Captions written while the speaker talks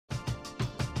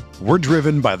We're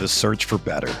driven by the search for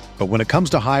better. But when it comes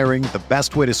to hiring, the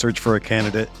best way to search for a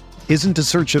candidate isn't to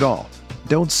search at all.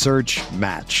 Don't search,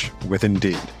 match with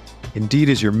Indeed. Indeed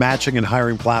is your matching and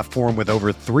hiring platform with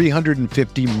over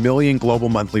 350 million global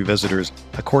monthly visitors,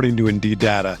 according to Indeed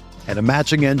data, and a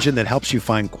matching engine that helps you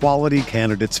find quality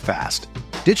candidates fast.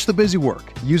 Ditch the busy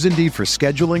work. Use Indeed for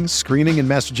scheduling, screening, and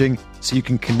messaging so you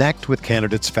can connect with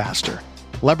candidates faster.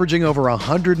 Leveraging over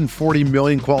 140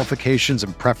 million qualifications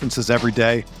and preferences every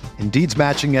day, Indeed's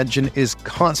matching engine is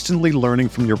constantly learning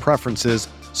from your preferences,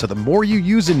 so the more you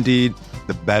use Indeed,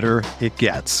 the better it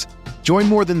gets. Join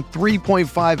more than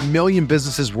 3.5 million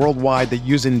businesses worldwide that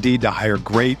use Indeed to hire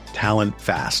great talent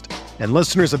fast. And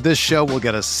listeners of this show will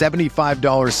get a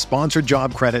 $75 sponsored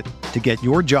job credit to get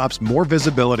your jobs more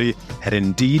visibility at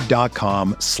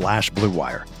Indeed.com/Blue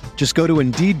Wire. Just go to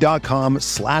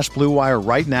Indeed.com/Blue Wire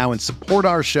right now and support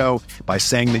our show by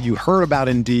saying that you heard about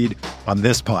Indeed on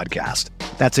this podcast.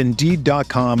 That's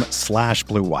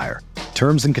Indeed.com/Blue Wire.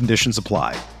 Terms and conditions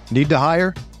apply. Need to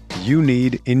hire? You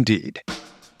need Indeed.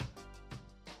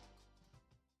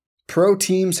 Pro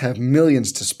teams have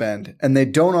millions to spend, and they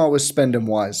don't always spend them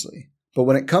wisely. But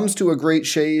when it comes to a great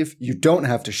shave, you don't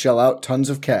have to shell out tons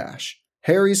of cash.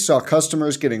 Harry's saw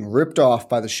customers getting ripped off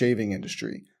by the shaving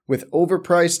industry with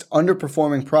overpriced,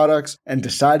 underperforming products and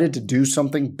decided to do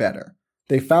something better.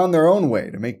 They found their own way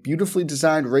to make beautifully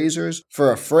designed razors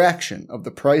for a fraction of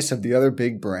the price of the other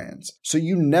big brands, so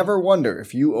you never wonder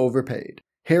if you overpaid.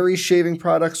 Harry's shaving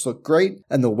products look great,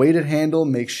 and the weighted handle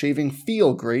makes shaving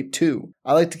feel great too.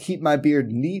 I like to keep my beard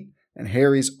neat, and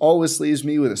Harry's always leaves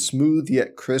me with a smooth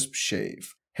yet crisp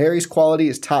shave. Harry's quality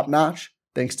is top-notch,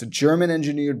 thanks to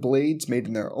German-engineered blades made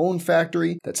in their own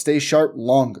factory that stay sharp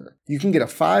longer. You can get a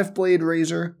 5-blade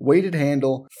razor, weighted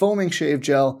handle, foaming shave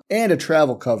gel, and a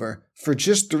travel cover for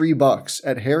just $3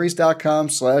 at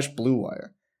harrys.com/Blue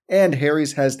Wire. And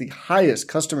Harry's has the highest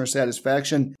customer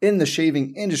satisfaction in the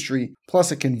shaving industry,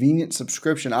 plus a convenient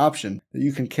subscription option that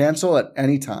you can cancel at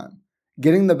any time.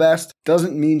 Getting the best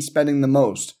doesn't mean spending the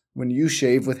most when you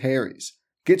shave with Harry's.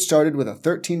 Get started with a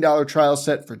 $13 trial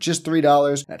set for just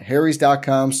 $3 at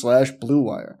harrys.com/Blue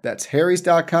Wire. That's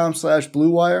harrys.com/Blue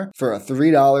Wire for a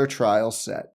 $3 trial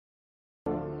set.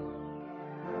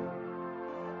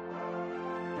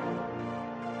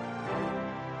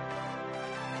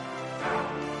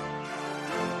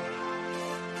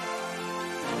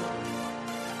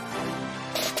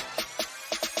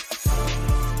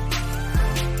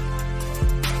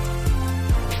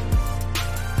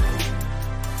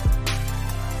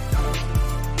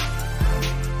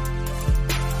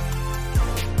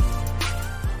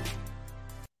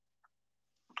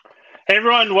 Hey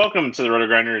everyone, welcome to the Roto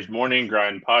Grinders Morning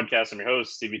Grind Podcast. I'm your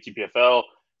host, CBTPFL.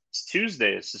 It's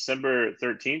Tuesday, it's December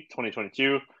 13th,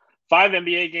 2022. 5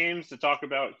 NBA games to talk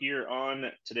about here on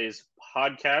today's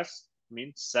podcast.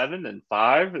 7 and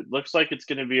 5. It looks like it's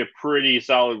going to be a pretty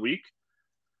solid week.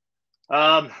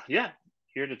 Here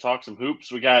to talk some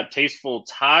hoops. We got Tasteful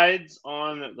Tides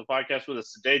on the podcast with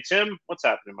us today. Tim, what's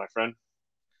happening, my friend?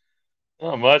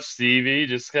 Not much, Stevie.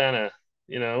 Just kind of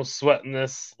sweating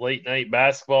this late night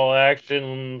basketball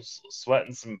action,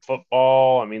 sweating some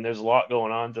football. There's a lot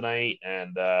going on tonight,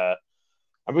 and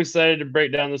I'm excited to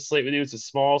break down the slate with you. It's a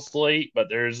small slate, but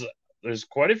there's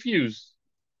quite a few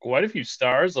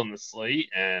stars on the slate,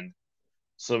 and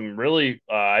some really,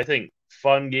 I think,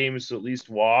 fun games to at least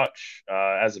watch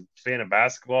as a fan of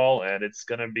basketball. And it's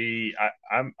gonna be,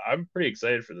 I'm pretty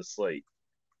excited for the slate.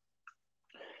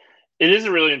 It is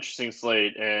a really interesting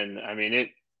slate, and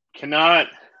it can't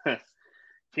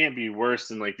be worse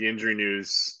than like the injury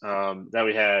news that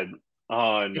we had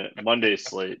on Monday's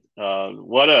slate.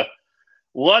 What a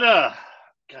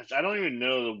gosh, I don't even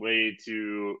know the way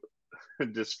to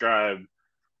describe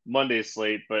Monday's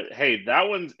slate, but hey, that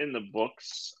one's in the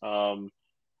books.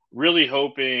 Really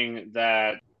hoping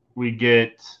that we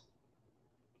get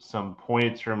some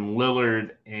points from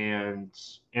Lillard and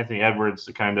Anthony Edwards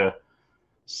to kind of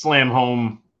slam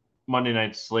home Monday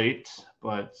night slate.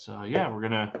 But we're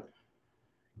going to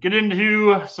get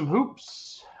into some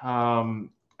hoops. You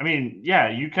kind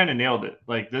of nailed it.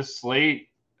 Like, this slate,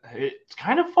 it's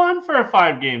kind of fun for a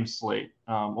 5-game slate.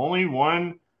 Only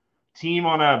one team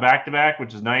on a back-to-back,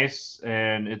 which is nice,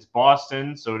 and it's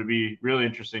Boston, so it'd be really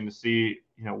interesting to see,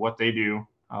 what they do.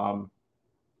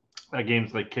 That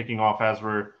game's like kicking off as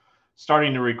we're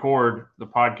starting to record the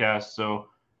podcast. So,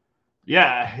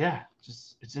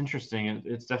 it's interesting.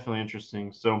 It's definitely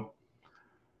interesting. So,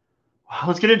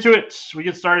 let's get into it. We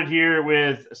get started here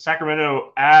with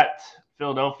Sacramento at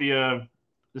Philadelphia.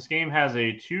 This game has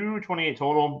a 228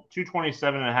 total,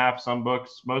 227.5 some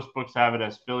books. Most books have it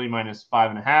as Philly minus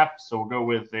 5.5. So we'll go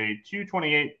with a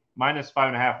 228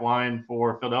 -5.5 line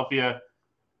for Philadelphia.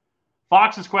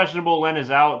 Fox is questionable. Len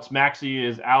is out. Maxey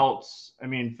is out. I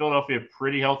mean, Philadelphia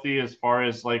pretty healthy as far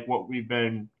as like what we've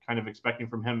been kind of expecting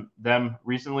from them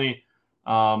recently.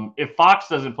 If Fox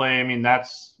doesn't play, I mean,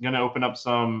 that's going to open up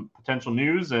some potential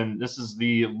news. And this is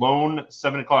the lone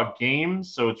 7:00 game.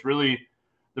 So it's really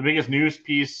the biggest news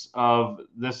piece of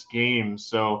this game.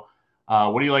 So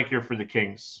what do you like here for the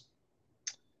Kings?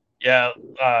 Yeah,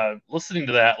 listening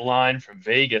to that line from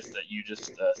Vegas that you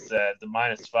just said, the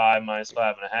 -5,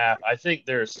 -5.5, I think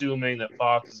they're assuming that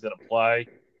Fox is going to play.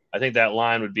 I think that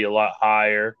line would be a lot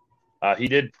higher. He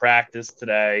did practice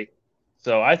today,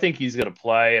 so I think he's going to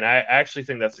play, and I actually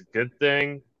think that's a good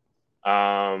thing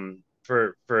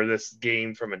for this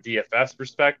game from a DFS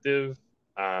perspective.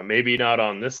 Maybe not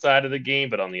on this side of the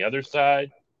game, but on the other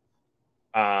side.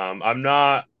 I'm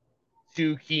not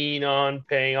too keen on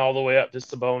paying all the way up to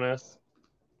Sabonis.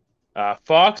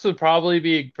 Fox would probably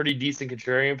be a pretty decent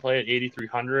contrarian play at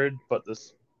 8,300, but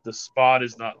the spot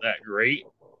is not that great.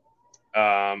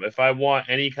 If I want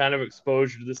any kind of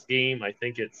exposure to this game, I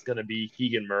think it's going to be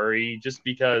Keegan Murray, just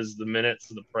because the minutes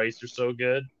and the price are so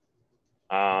good.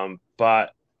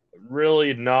 But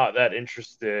really not that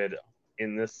interested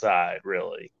in this side,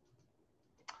 really.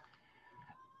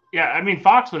 Yeah, I mean,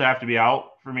 Fox would have to be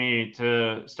out for me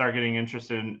to start getting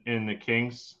interested in the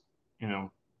Kings. You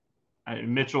know,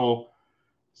 Mitchell,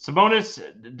 Sabonis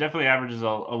definitely averages a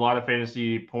lot of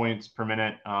fantasy points per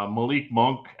minute. Malik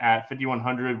Monk at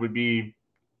 5,100 would be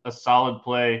a solid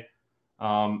play.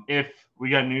 If we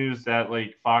got news that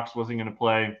like Fox wasn't going to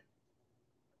play,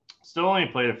 still only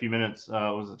played a few minutes.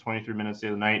 Was it 23 minutes the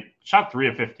other night? Shot 3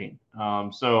 of 15.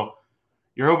 So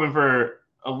you're hoping for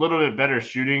a little bit better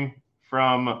shooting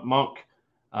from Monk.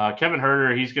 Kevin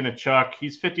Huerter, he's going to chuck.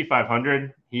 He's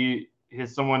 5,500. He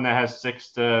is someone that has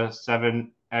 6 to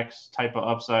 7x type of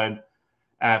upside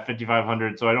at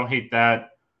 5,500. So I don't hate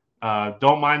that.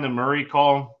 Don't mind the Murray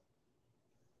call.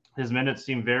 His minutes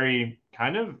seem very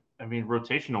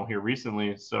rotational here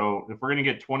recently. So if we're going to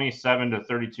get 27 to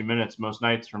 32 minutes most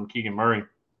nights from Keegan Murray,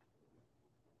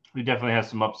 he definitely has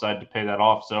some upside to pay that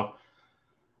off. So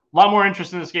a lot more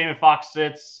interest in this game if Fox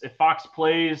sits. If Fox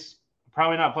plays,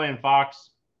 probably not playing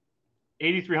Fox.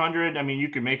 8,300, I mean, you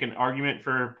could make an argument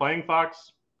for playing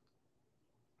Fox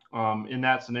in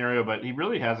that scenario, but he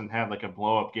really hasn't had like a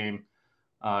blow-up game,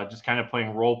 just kind of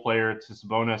playing role player to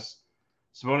Sabonis.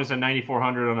 Sabonis at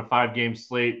 9,400 on a 5-game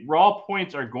slate. Raw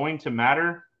points are going to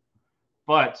matter,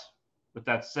 but with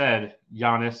that said,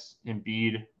 Giannis,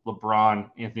 Embiid, LeBron,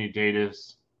 Anthony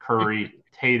Davis, Curry,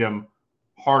 Tatum,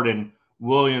 Harden,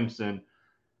 Williamson.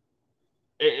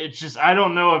 It's just, I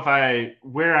don't know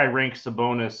where I rank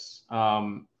Sabonis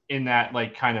in that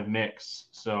like kind of mix.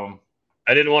 So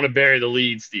I didn't want to bury the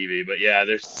lead, Stevie, but yeah,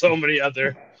 there's so many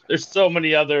other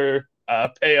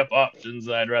pay up options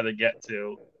that I'd rather get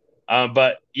to.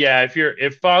 But yeah,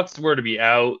 if Fox were to be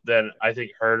out, then I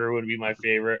think Huerter would be my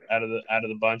favorite out of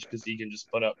the bunch, because he can just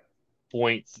put up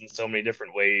points in so many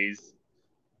different ways.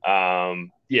 Yeah,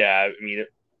 I mean,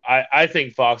 I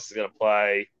think Fox is gonna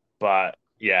play, but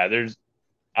yeah,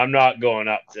 I'm not going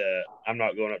up to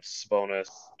Sabonis.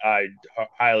 I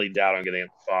highly doubt I'm getting up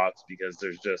to Fox, because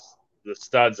there's just the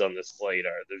studs on this slate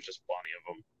there's just plenty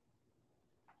of them.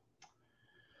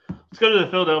 Let's go to the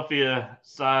Philadelphia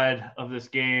side of this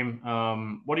game.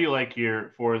 What do you like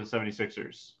here for the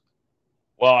 76ers?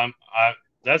 Well,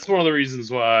 that's one of the reasons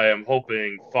why I'm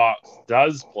hoping Fox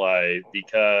does play,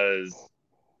 because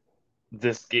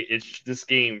this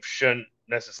game shouldn't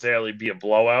necessarily be a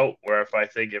blowout, where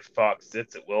if Fox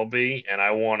sits, it will be, and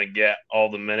I want to get all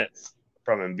the minutes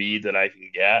from Embiid that I can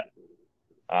get.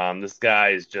 This guy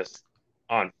is just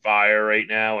on fire right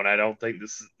now, and I don't think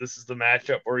this is the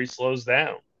matchup where he slows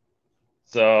down.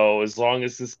 So as long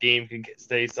as this game can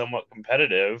stay somewhat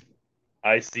competitive,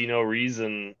 I see no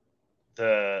reason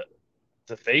to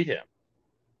fade him.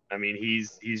 I mean,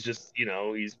 he's just,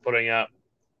 he's putting up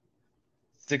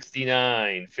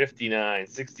 69, 59,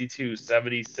 62,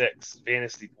 76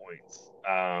 fantasy points.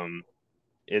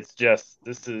 It's just,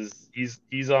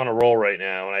 he's on a roll right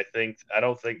now, and I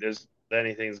don't think there's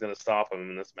anything's going to stop him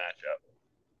in this matchup.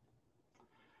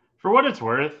 For what it's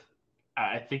worth,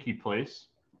 I think he plays.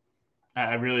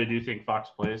 I really do think Fox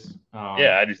plays.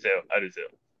 Yeah, I do too.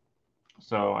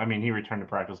 So, I mean, he returned to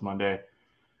practice Monday.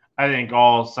 I think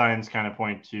all signs kind of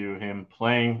point to him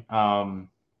playing.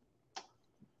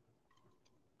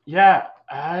 Yeah,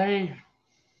 I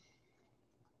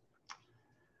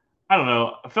don't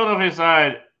know. Philadelphia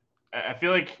side, I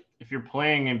feel like if you're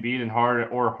playing Embiid and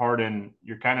Harden,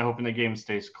 you're kind of hoping the game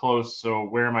stays close. So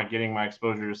where am I getting my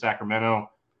exposure to Sacramento?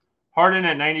 Harden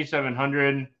at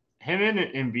 9,700. him and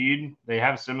Embiid, they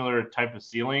have similar type of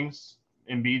ceilings.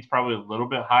 Embiid's probably a little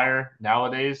bit higher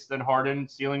nowadays than Harden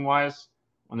ceiling wise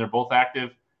when they're both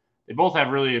active. They both have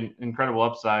really incredible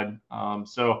upside.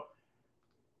 So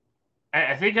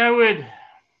I think I would.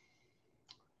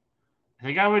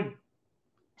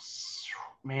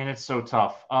 Man, it's so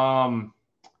tough. I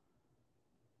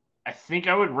think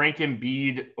I would rank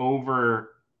Embiid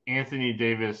over Anthony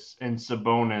Davis and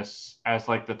Sabonis as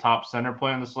like the top center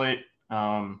play on the slate.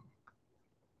 So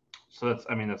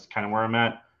that's kind of where I'm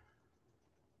at.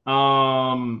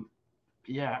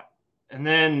 Yeah, and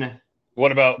then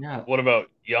what about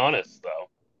Giannis though?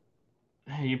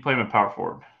 You play him at power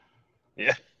forward.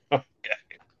 Yeah. Okay.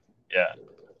 Yeah.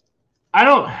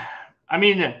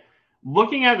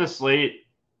 Looking at the slate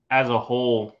as a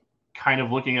whole, kind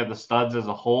of looking at the studs as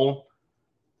a whole,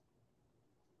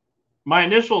 my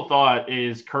initial thought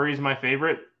is Curry's my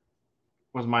favorite.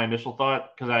 Was my initial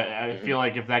thought because I feel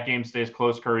like if that game stays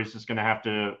close, Curry's just going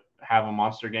to have a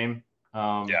monster game.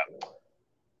 Yeah.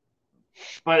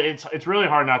 But it's really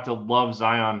hard not to love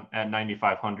Zion at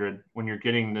 9,500 when you're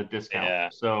getting the discount. Yeah.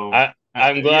 So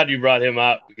I'm glad you brought him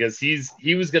up because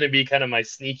he was going to be kind of my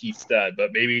sneaky stud,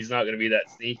 but maybe he's not going to be that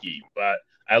sneaky. But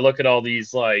I look at all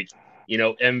these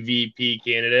MVP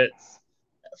candidates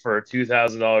for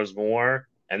 $2,000 more,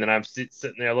 and then I'm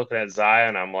sitting there looking at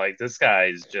Zion. I'm like, this guy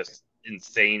is just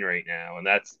insane right now, and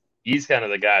he's kind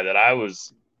of the guy that I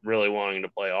was really wanting to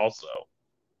play also.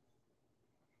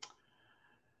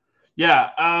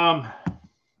 Yeah.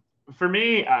 For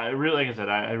me, I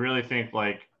really think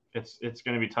like it's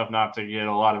going to be tough not to get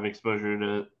a lot of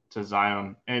exposure to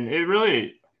Zion, and it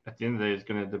really at the end of the day is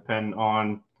going to depend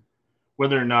on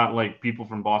whether or not like people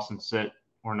from Boston sit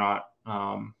or not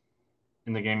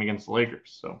in the game against the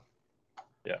Lakers. So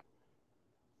yeah.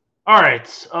 All right.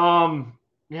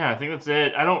 Yeah, I think that's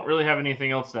it. I don't really have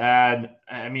anything else to add.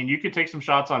 I mean, you could take some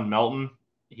shots on Melton.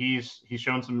 He's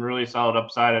shown some really solid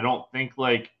upside. I don't think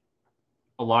like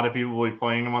a lot of people will be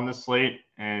playing him on this slate.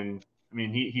 And I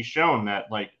mean, he's shown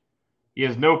that like he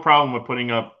has no problem with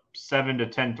putting up 7 to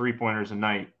 10 3-pointers a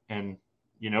night. And,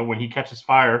 when he catches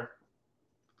fire,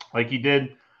 like he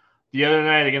did the other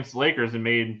night against the Lakers and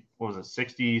made,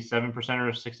 67%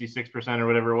 or 66% or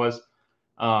whatever it was,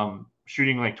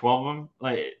 shooting like 12 of them.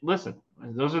 Like, listen,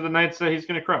 those are the nights that he's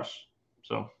going to crush.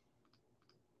 So.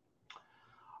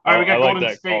 All right, we got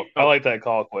Golden State. I like that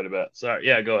call quite a bit. Sorry.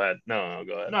 Yeah, go ahead. No,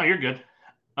 go ahead. No, you're good.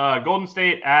 Golden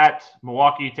State at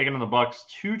Milwaukee taking on the Bucks.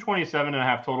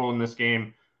 227.5 total in this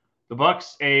game. The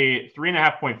Bucks a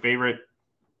 3.5 point favorite.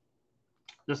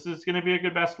 This is going to be a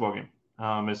good basketball game.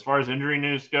 As far as injury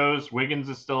news goes, Wiggins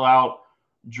is still out.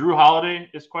 Drew Holiday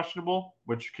is questionable,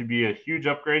 which could be a huge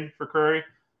upgrade for Curry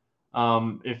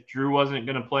if Drew wasn't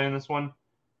going to play in this one.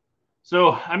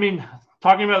 So, I mean,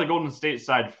 talking about the Golden State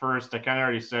side first, I kind of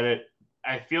already said it.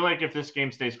 I feel like if this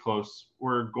game stays close,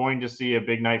 we're going to see a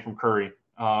big night from Curry.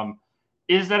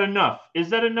 Is that enough? Is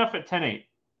that enough at 10-8?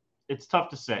 It's tough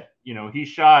to say. He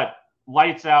shot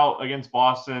lights out against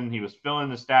Boston. He was filling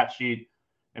the stat sheet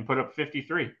and put up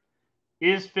 53.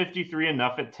 Is 53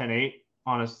 enough at 10-8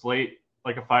 on a slate,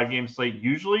 like a 5-game slate?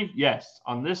 Usually, yes.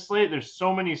 On this slate, there's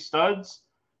so many studs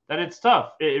that it's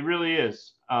tough. It really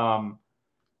is.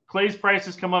 Clay's price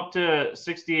has come up to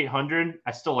 6,800.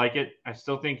 I still like it. I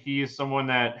still think he is someone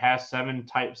that has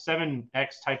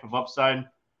 7x type of upside.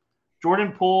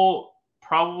 Jordan Poole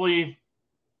probably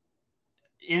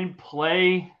in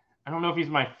play. I don't know if he's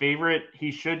my favorite.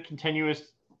 He should continue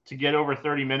to get over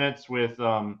 30 minutes with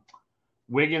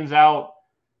Wiggins out.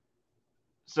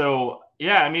 So,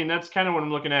 yeah, I mean, that's kind of what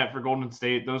I'm looking at for Golden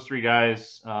State. Those three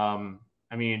guys.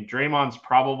 Draymond's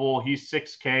probable. He's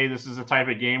 6K. This is a type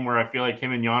of game where I feel like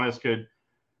him and Giannis could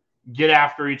get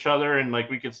after each other and like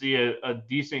we could see a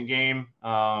decent game.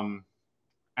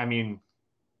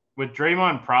 With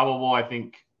Draymond probable, I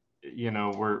think,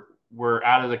 we're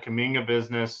out of the Kuminga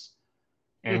business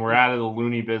and we're out of the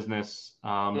Looney business.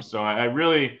 So I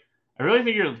really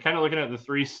think you're kind of looking at the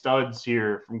three studs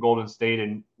here from Golden State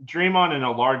and Draymond in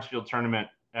a large field tournament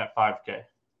at 5K.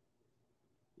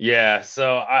 Yeah.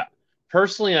 So I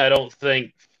don't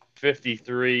think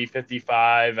 53,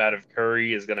 55 out of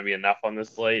Curry is going to be enough on this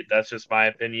slate. That's just my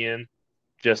opinion.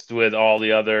 Just with all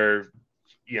the other,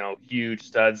 huge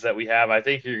studs that we have, I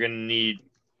think you're going to need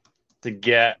to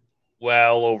get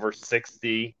well over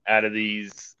 60 out of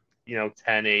these,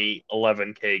 10, 8,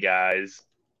 11K guys.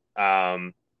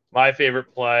 My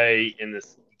favorite play in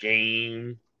this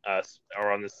game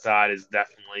or on this side is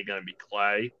definitely going to be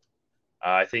Clay.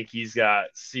 I think he's got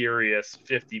serious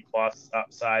 50-plus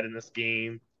upside in this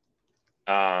game.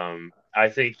 I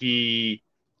think he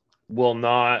will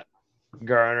not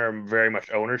garner very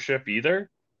much ownership either.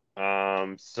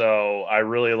 So I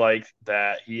really like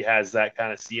that he has that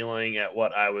kind of ceiling at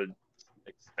what I would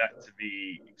expect to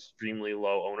be extremely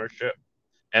low ownership.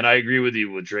 And I agree with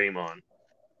you with Draymond.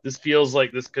 This feels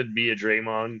like this could be a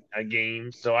Draymond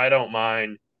game, so I don't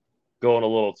mind going a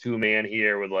little two-man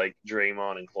here with like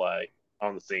Draymond and Clay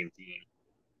on the same team.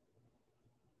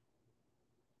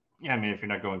 Yeah, I mean, if you're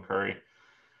not going Curry.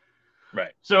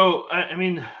 Right. So, I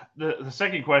mean, the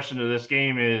second question to this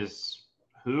game is,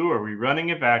 who are we running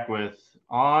it back with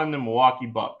on the Milwaukee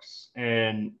Bucks?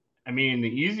 And, I mean, the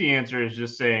easy answer is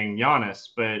just saying Giannis,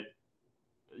 but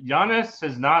Giannis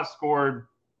has not scored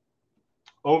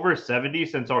over 70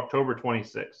 since October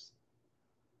 26th.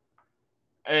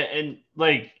 And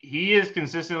like, he is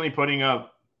consistently putting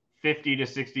up 50 to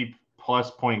 60 plus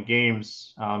point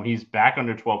games. He's back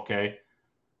under 12K.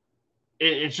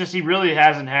 It's just he really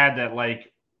hasn't had that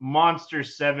like monster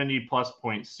 70 plus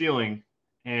point ceiling.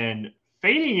 And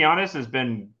fading Giannis has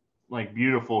been like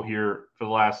beautiful here for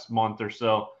the last month or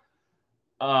so.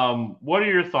 What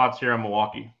are your thoughts here on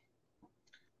Milwaukee?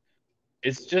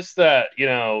 It's just that,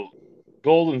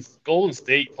 Golden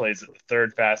State plays at the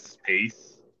third fastest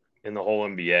pace in the whole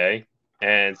NBA.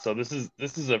 And so this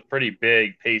is a pretty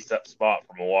big pace up spot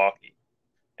for Milwaukee.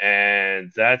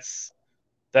 And that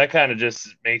kind of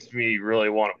just makes me really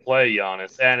want to play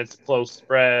Giannis. And it's a close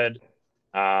spread.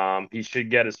 He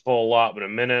should get his full allotment of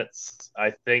minutes.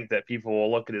 I think that people will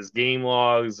look at his game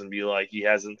logs and be like, he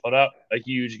hasn't put up a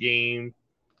huge game.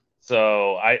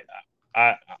 So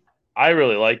I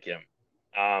really like him.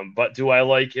 But do I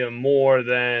like him more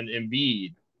than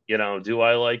Embiid? Do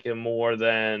I like him more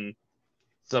than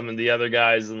some of the other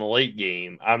guys in the late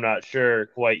game? I'm not sure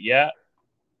quite yet.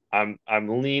 I'm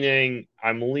leaning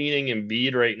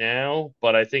Embiid right now,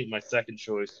 but I think my second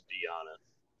choice would be Giannis.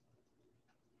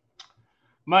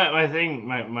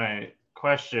 My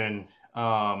question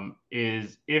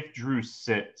is if Drew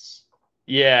sits.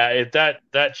 Yeah, if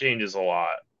that changes a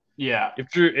lot. Yeah.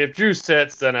 If Drew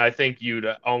sits, then I think you'd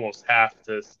almost have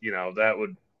to,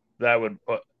 that would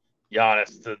put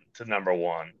Giannis to number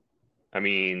one. I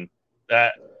mean,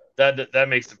 that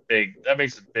makes a big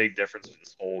difference for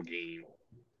this whole game.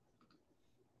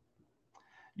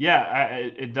 Yeah,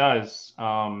 it does.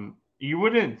 You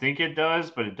wouldn't think it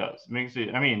does, but it does. It makes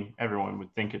it. I mean, everyone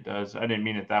would think it does. I didn't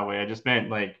mean it that way. I just meant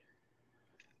like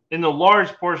in the large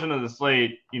portion of the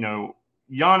slate,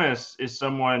 Giannis is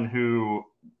someone who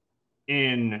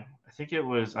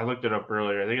I looked it up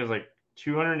earlier. I think it was like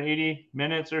 280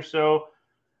 minutes or so.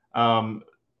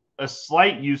 A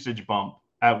slight usage bump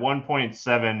at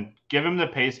 1.7. Give him the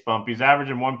pace bump. He's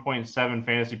averaging 1.7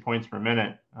 fantasy points per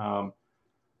minute.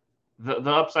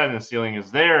 The upside and the ceiling is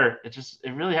there. It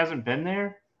really hasn't been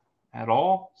there at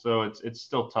all. So it's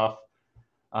still tough.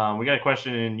 We got a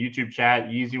question in YouTube chat.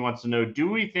 Yeezy wants to know, do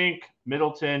we think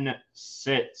Middleton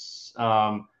sits?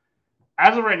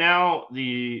 As of right now,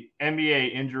 the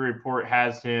NBA injury report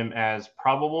has him as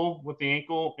probable with the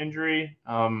ankle injury.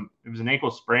 It was an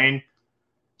ankle sprain.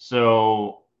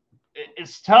 So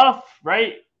it's tough,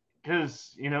 right?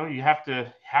 Because, you have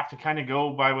to kind of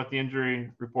go by what the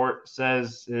injury report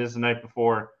says it is the night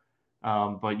before.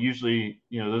 But usually,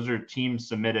 those are team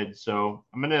submitted. So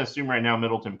I'm going to assume right now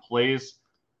Middleton plays.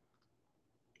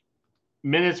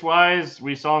 Minutes-wise,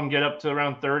 we saw him get up to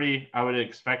around 30. I would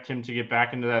expect him to get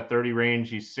back into that 30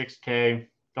 range. He's 6K.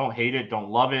 Don't hate it.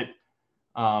 Don't love it.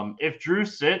 If Drew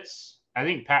sits, I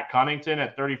think Pat Connaughton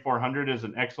at 3,400 is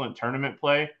an excellent tournament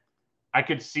play. I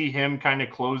could see him kind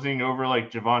of closing over like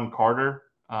Javon Carter.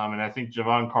 And I think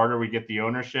Javon Carter would get the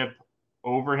ownership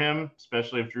over him,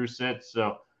 especially if Drew sits.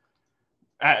 So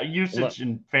usage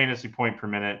and fantasy point per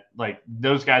minute, like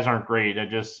those guys aren't great.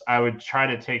 I would try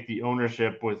to take the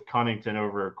ownership with Connaughton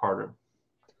over Carter.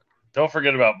 Don't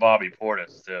forget about Bobby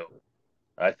Portis too.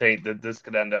 I think that this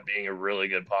could end up being a really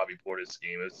good Bobby Portis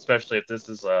game, especially if this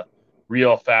is a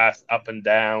real fast up and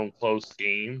down close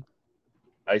game.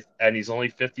 And he's only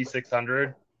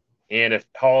 5,600. And if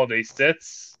Holiday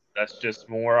sits, that's just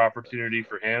more opportunity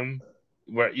for him.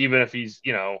 Where even if he's,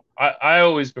 I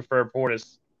always prefer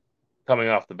Portis coming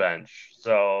off the bench.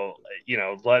 So,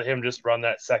 let him just run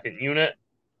that second unit.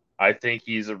 I think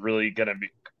he's really gonna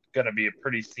be a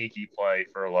pretty sneaky play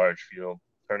for a large field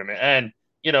tournament. And,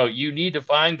 you need to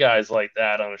find guys like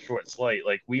that on a short slate.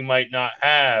 Like we might not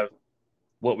have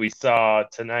what we saw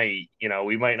tonight.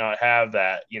 We might not have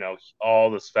that,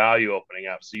 all this value opening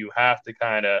up. So you have to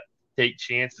kind of take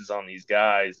chances on these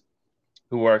guys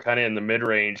who are kind of in the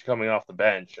mid-range coming off the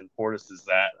bench. And Portis is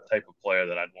that type of player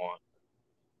that I'd want.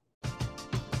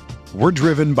 We're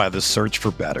driven by the search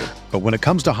for better. But when it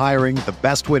comes to hiring, the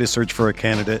best way to search for a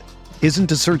candidate isn't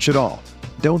to search at all.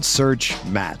 Don't search,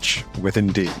 match with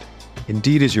Indeed.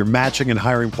 Indeed is your matching and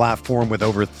hiring platform with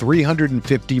over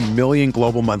 350 million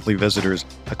global monthly visitors,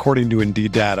 according to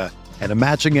Indeed data, and a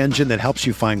matching engine that helps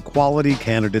you find quality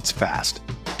candidates fast.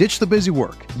 Ditch the busy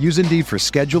work. Use Indeed for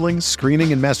scheduling,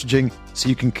 screening, and messaging so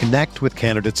you can connect with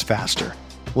candidates faster.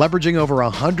 Leveraging over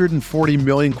 140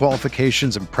 million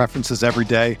qualifications and preferences every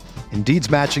day, Indeed's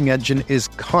matching engine is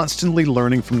constantly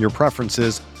learning from your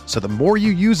preferences, so the more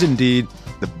you use Indeed,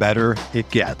 the better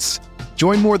it gets.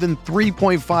 Join more than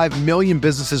 3.5 million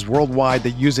businesses worldwide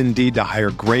that use Indeed to hire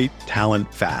great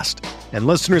talent fast. And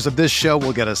listeners of this show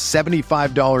will get a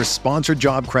 $75 sponsored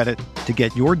job credit to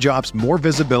get your jobs more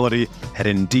visibility at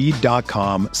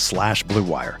Indeed.com/Blue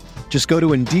Wire. Just go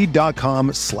to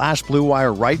Indeed.com/Blue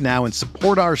Wire right now and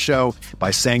support our show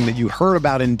by saying that you heard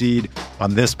about Indeed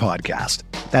on this podcast.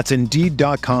 That's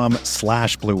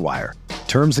Indeed.com/Blue Wire.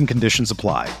 Terms and conditions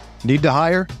apply. Need to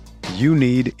hire? You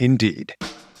need Indeed.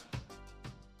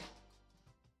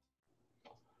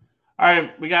 All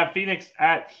right, we got Phoenix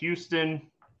at Houston.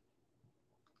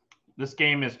 This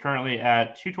game is currently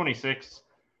at 226.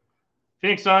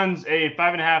 Phoenix Suns, a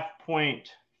 5.5-point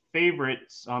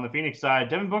favorites on the Phoenix side.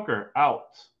 Devin Booker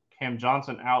out, Cam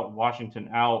Johnson out, Washington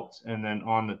out, and then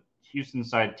on the Houston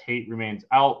side, Tate remains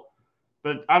out.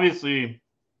 But obviously,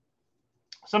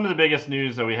 some of the biggest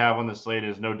news that we have on the slate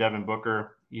is no Devin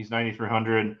Booker. He's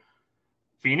 9,300.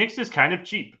 Phoenix is kind of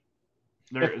cheap.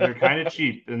 They're kind of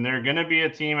cheap, and they're going to be a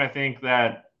team, I think,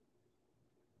 that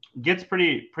gets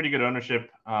pretty good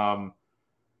ownership.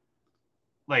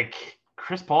 Like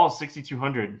Chris Paul is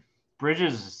 6,200,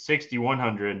 Bridges is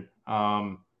 6,100.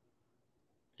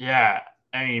 Yeah,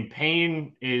 I mean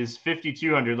Payne is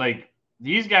 5,200. Like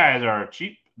these guys are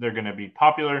cheap. They're going to be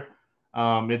popular.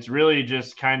 It's really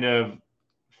just kind of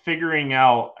figuring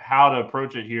out how to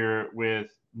approach it here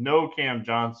with no Cam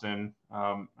Johnson.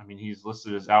 I mean, he's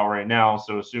listed as out right now,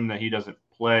 so assume that he doesn't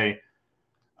play.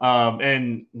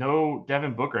 And no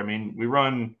Devin Booker. I mean, we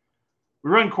run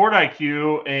Court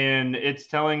IQ, and it's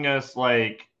telling us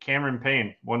like Cameron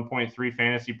Payne, 1.3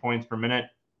 fantasy points per minute.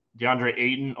 DeAndre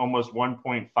Ayton, almost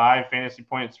 1.5 fantasy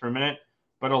points per minute.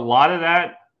 But a lot of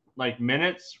that, like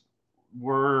minutes,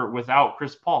 were without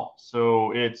Chris Paul.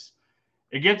 So it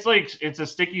gets like it's a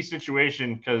sticky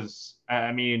situation because,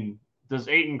 I mean, does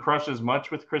Ayton crush as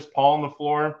much with Chris Paul on the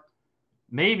floor?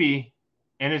 Maybe.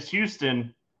 And it's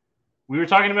Houston. We were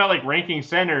talking about like ranking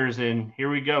centers, and here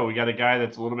we go. We got a guy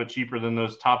that's a little bit cheaper than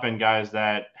those top end guys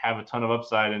that have a ton of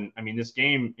upside. And I mean, this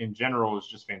game in general is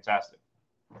just fantastic.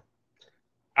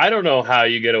 I don't know how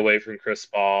you get away from Chris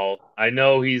Paul. I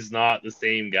know he's not the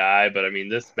same guy, but I mean,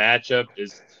 this matchup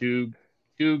is too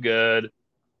good.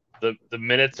 The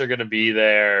minutes are going to be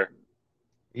there.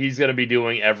 He's going to be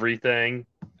doing everything.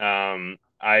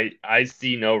 I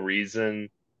see no reason,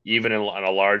 even in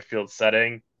a large field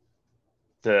setting,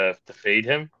 to fade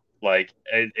him. Like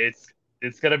it's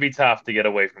going to be tough to get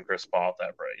away from Chris Paul at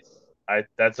that price.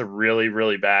 That's a really,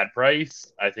 really bad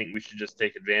price. I think we should just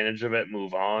take advantage of it,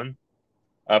 move on.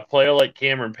 A player like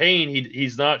Cameron Payne,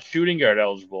 he's not shooting guard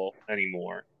eligible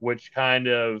anymore, which kind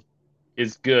of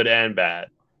is good and bad.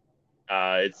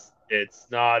 It's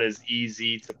not as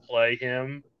easy to play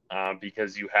him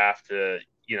because you have to,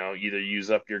 either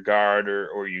use up your guard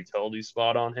or utility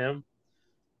spot on him.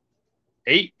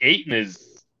 Ayton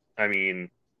is, I mean,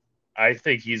 I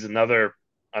think he's another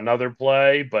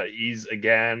play, but he's,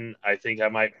 again, I think I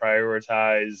might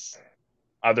prioritize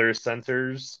other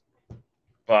centers,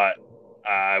 but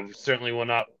I certainly would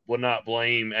not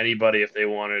blame anybody if they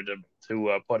wanted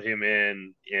to put him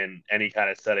in any kind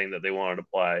of setting that they wanted to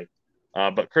play.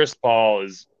 But Chris Paul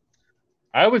is,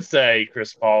 I would say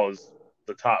Chris Paul is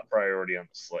the top priority on the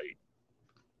slate.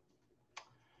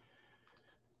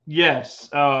 Yes.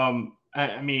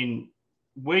 I mean,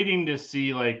 waiting to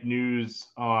see like news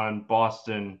on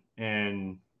Boston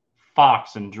and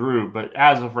Fox and Drew, but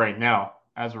as of right now,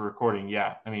 as we're recording,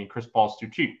 yeah, I mean, Chris Paul's too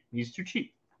cheap. He's too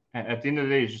cheap. At the end of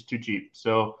the day, he's just too cheap.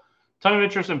 So, ton of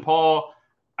interest in Paul.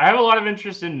 I have a lot of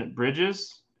interest in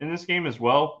Bridges in this game as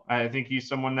well. I think he's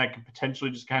someone that could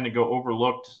potentially just kind of go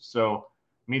overlooked. So,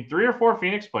 I mean, 3 or 4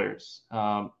 Phoenix players.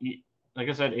 Like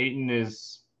I said, Ayton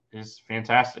is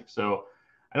fantastic. So,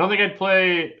 I don't think I'd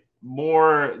play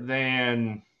more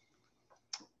than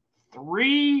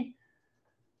 3.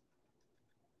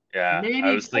 Yeah,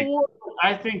 maybe 4.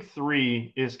 I think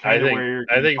 3 is kind of where you're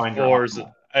going to find your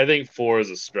optimal. I think 4 is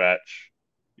a stretch.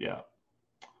 Yeah.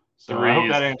 So I hope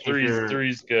that answers your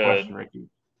three's good. question, Ricky.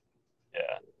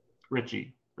 Yeah.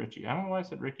 Richie. I don't know why I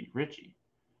said Ricky. Richie.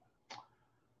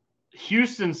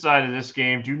 Houston side of this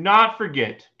game, do not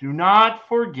forget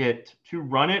to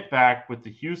run it back with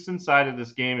the Houston side of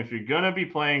this game. If you're going to be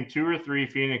playing 2 or 3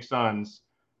 Phoenix Suns,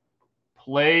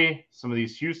 play some of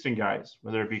these Houston guys,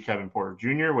 whether it be Kevin Porter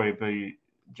Jr., whether it be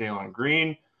Jalen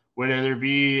Green, whether it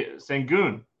be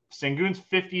Sengun. Sengun's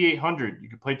 5,800. You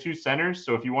can play 2 centers.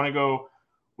 So if you want to go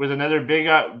with another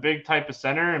big type of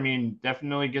center, I mean,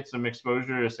 definitely get some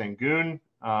exposure to Sengun.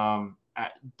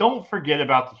 Don't forget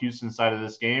about the Houston side of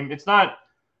this game. It's not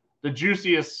the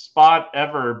juiciest spot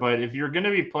ever, but if you're going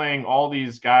to be playing all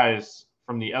these guys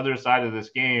from the other side of this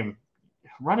game,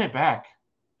 run it back.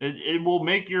 It will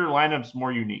make your lineups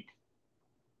more unique.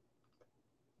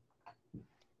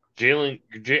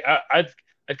 I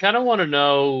kind of want to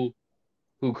know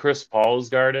who Chris Paul is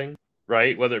guarding,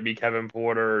 right? Whether it be Kevin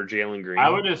Porter or Jalen Green. I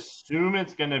would assume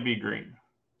it's going to be Green,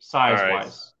 size-wise.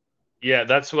 Right. Yeah,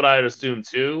 that's what I'd assume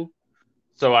too.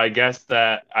 So I guess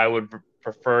that I would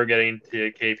prefer getting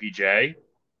to KPJ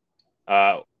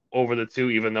over the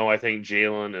 2, even though I think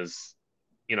Jalen is,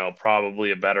 probably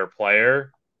a better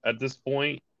player at this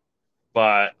point.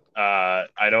 But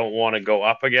I don't want to go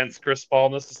up against Chris Paul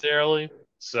necessarily.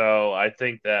 So I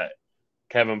think that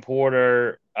Kevin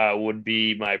Porter would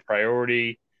be my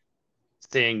priority.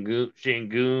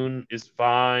 Sengun is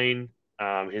fine.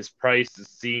 His price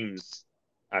seems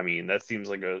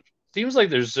like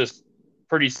there's just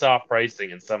pretty soft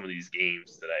pricing in some of these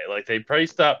games today. Like they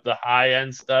priced up the high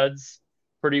end studs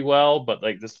pretty well, but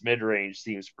like this mid range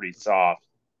seems pretty soft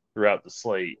throughout the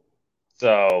slate.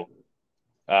 So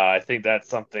I think that's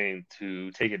something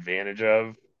to take advantage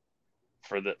of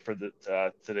for the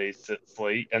today's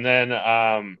slate. And then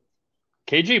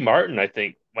KJ Martin, I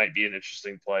think, might be an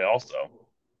interesting play also.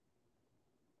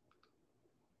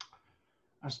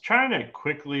 I was trying to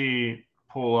quickly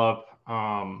pull up.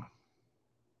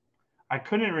 I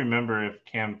couldn't remember if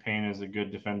Cam Payne is a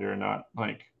good defender or not.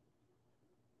 Like,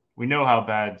 we know how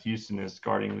bad Houston is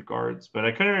guarding the guards, but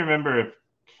I couldn't remember if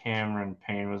Cameron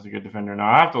Payne was a good defender or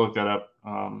not. I have to look that up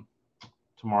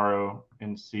tomorrow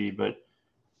and see. But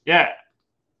yeah,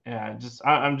 I'm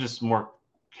just more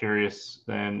curious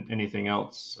than anything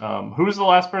else. Who was the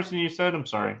last person you said? I'm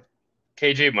sorry.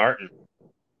 KJ Martin.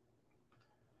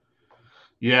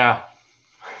 Yeah.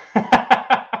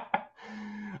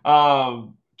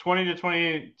 20 to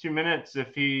 22 minutes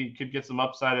if he could get some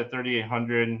upside at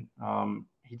 3,800.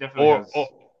 He definitely has.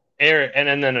 Eric,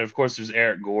 and then of course there's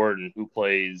Eric Gordon who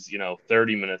plays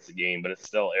 30 minutes a game, but it's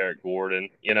still Eric Gordon.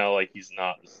 Like he's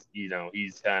not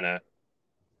he's kind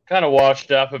of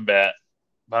washed up a bit.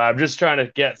 But I'm just trying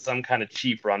to get some kind of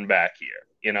cheap run back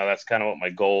here. That's kind of what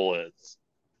my goal is,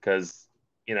 because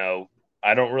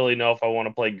I don't really know if I want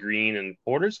to play Green, and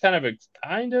Porter's kind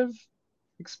of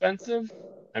expensive.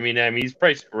 I mean, he's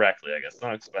priced correctly, I guess.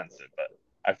 Not expensive, but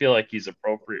I feel like he's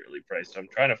appropriately priced. So I'm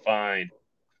trying to find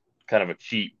kind of a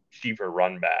cheaper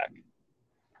run back.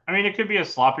 I mean, it could be a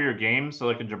sloppier game. So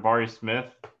like a Jabari Smith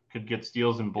could get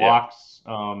steals and blocks.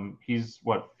 Yeah. He's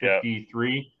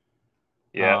 53.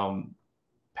 Yeah.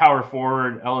 Power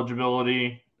forward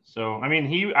eligibility. So, I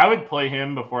mean, I would play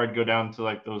him before I'd go down to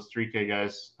like those 3K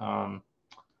guys.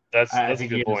 That's a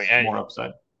good point. And more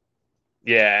upside.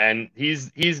 Yeah, and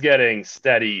he's getting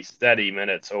steady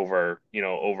minutes over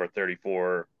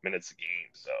 34 minutes a game.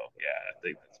 So yeah, I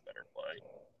think that's a better play.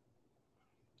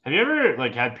 Have you ever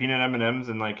like had peanut M&Ms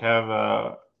and like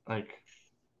have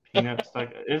peanut stuck?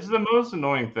 It's the most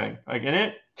annoying thing. Like in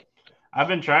it, I've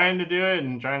been trying to do it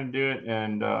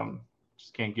and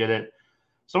just can't get it.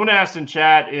 Someone asked in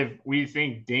chat if we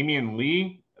think Damian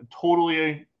Lee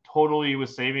totally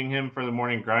was saving him for the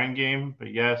morning grind game.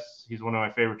 But yes, he's one of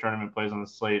my favorite tournament plays on the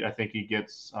slate. I think he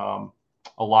gets a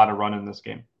lot of run in this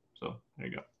game. So there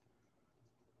you go.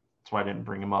 That's why I didn't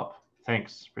bring him up.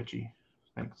 Thanks, Richie.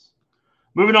 Thanks.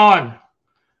 Moving on.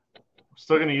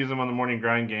 Still going to use him on the morning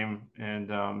grind game.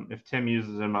 And if Tim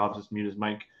uses him, I'll just mute his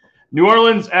mic. New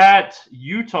Orleans at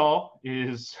Utah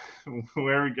is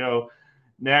where we go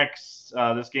next.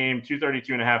 This game,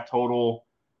 232.5 total.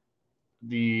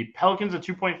 The Pelicans a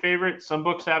 2-point favorite. Some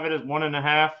books have it as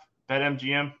 1.5.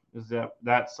 BetMGM is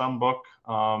that some book.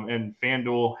 And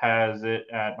FanDuel has it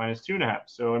at -2.5.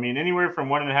 So, I mean, anywhere from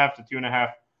 1.5 to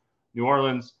 2.5 New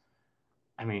Orleans.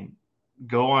 I mean,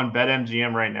 go on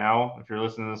BetMGM right now if you're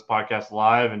listening to this podcast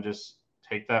live and just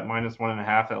take that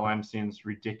 -1.5. That line seems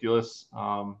ridiculous.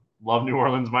 Love New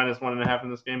Orleans -1.5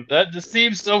 in this game. That just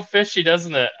seems so fishy,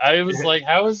 doesn't it? I was like,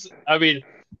 I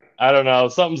don't know.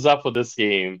 Something's up with this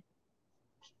game.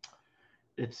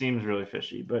 It seems really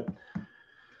fishy. But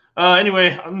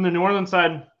anyway, on the New Orleans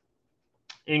side,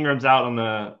 Ingram's out. On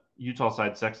the Utah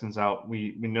side, Sexton's out.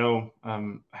 We know. I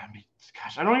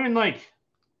don't even like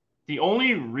The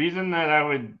only reason that I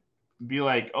would be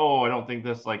like, oh, I don't think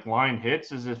this like line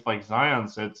hits is if like Zion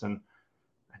sits, and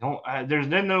there's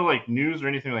no like news or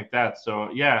anything like that. So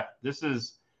yeah, this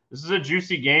is a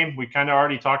juicy game. We kind of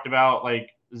already talked about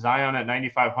like Zion at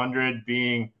 9,500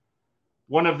 being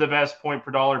one of the best point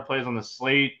per dollar plays on the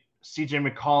slate. CJ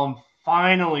McCollum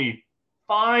finally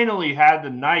had the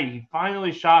night. He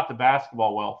finally shot the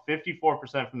basketball well.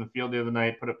 54% from the field the other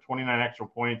night, put up 29 extra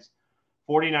points,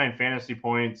 49 fantasy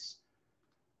points.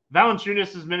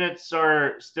 Valanciunas' minutes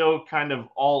are still kind of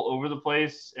all over the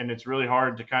place, and it's really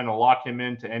hard to kind of lock him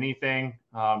into anything.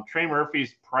 Trey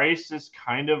Murphy's price is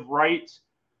kind of right.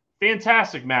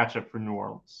 Fantastic matchup for New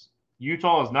Orleans.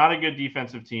 Utah is not a good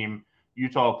defensive team.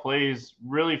 Utah plays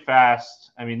really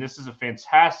fast. I mean, this is a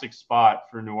fantastic spot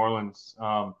for New Orleans.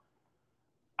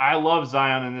 I love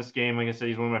Zion in this game. Like I said,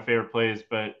 he's one of my favorite plays,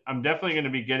 but I'm definitely going to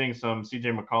be getting some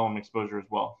CJ McCollum exposure as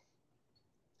well.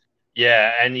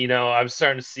 Yeah, and I'm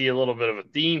starting to see a little bit of a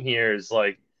theme here. Is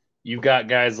like you've got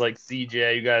guys like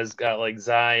CJ, you guys got like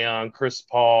Zion, Chris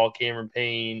Paul, Cameron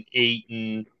Payne,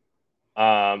 Ayton.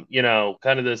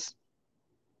 Kind of this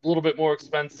little bit more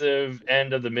expensive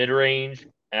end of the mid range.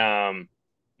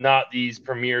 Not these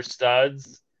premier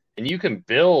studs, and you can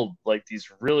build like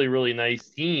these really, really nice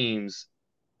teams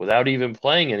without even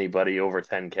playing anybody over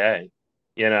 10K.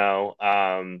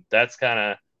 That's kind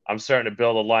of. I'm starting to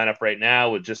build a lineup right now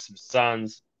with just some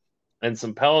Suns and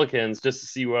some Pelicans just to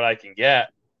see what I can get.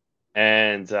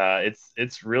 And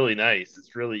it's really nice.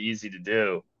 It's really easy to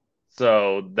do.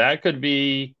 So that could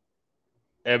be,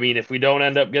 I mean, if we don't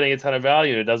end up getting a ton of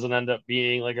value, it doesn't end up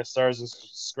being like a Stars and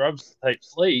Scrubs type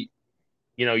slate,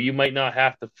 you might not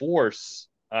have to force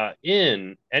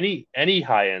in any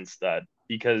high-end stud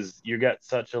because you got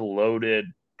such a loaded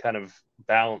kind of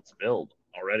balanced build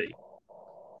already.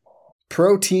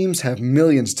 Pro teams have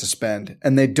millions to spend,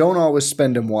 and they don't always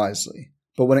spend them wisely.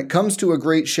 But when it comes to a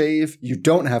great shave, you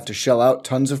don't have to shell out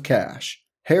tons of cash.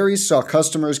 Harry's saw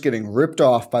customers getting ripped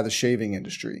off by the shaving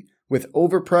industry with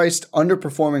overpriced,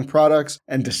 underperforming products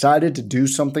and decided to do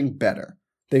something better.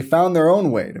 They found their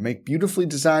own way to make beautifully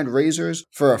designed razors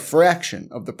for a fraction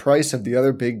of the price of the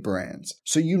other big brands,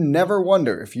 so you never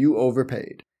wonder if you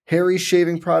overpaid. Harry's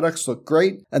shaving products look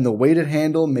great, and the weighted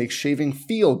handle makes shaving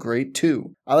feel great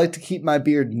too. I like to keep my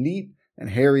beard neat, and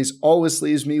Harry's always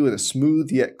leaves me with a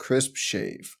smooth yet crisp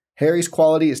shave. Harry's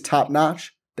quality is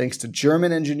top-notch, thanks to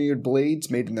German-engineered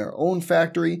blades made in their own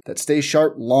factory that stay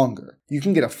sharp longer. You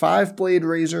can get a 5-blade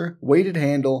razor, weighted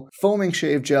handle, foaming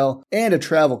shave gel, and a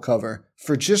travel cover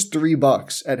for just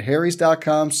 $3 at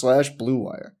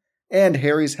harrys.com/bluewire. And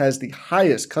Harry's has the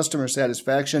highest customer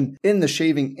satisfaction in the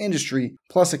shaving industry,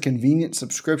 plus a convenient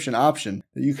subscription option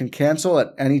that you can cancel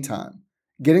at any time.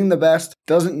 Getting the best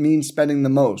doesn't mean spending the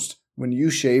most when you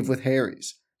shave with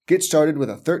Harry's. Get started with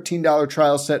a $13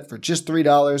 trial set for just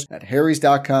 $3 at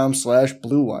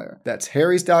harrys.com/bluewire. That's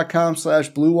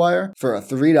harrys.com/bluewire for a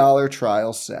 $3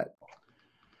 trial set.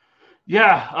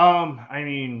 Yeah, I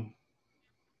mean,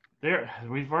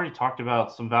 we've already talked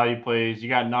about some value plays. You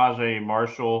got Najee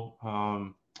Marshall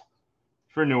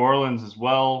for New Orleans as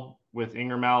well. With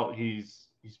Ingram out, he's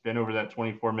been over that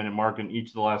 24-minute mark in each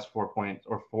of the last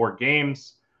 4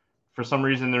 games. For some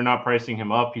reason, they're not pricing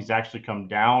him up. He's actually come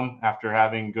down after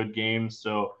having good games.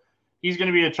 So he's going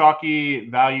to be a chalky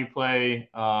value play.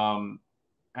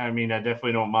 I mean, I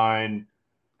definitely don't mind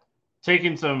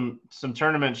taking some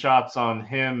tournament shots on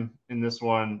him in this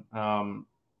one. I'm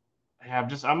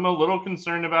a little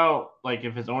concerned about like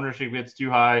if his ownership gets too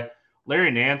high.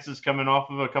 Larry Nance is coming off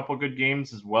of a couple good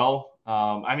games as well.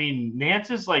 I mean,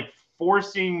 Nance is like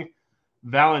forcing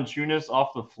Valanciunas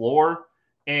off the floor.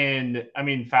 And, I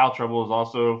mean, foul trouble is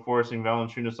also forcing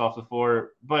Valanciunas off the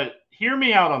floor. But hear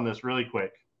me out on this really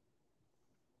quick.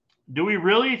 Do we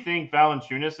really think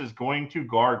Valanciunas is going to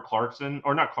guard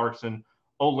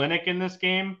Olynyk in this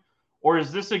game? Or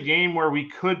is this a game where we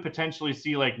could potentially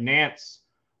see, like, Nance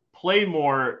play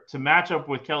more to match up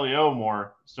with Kelly O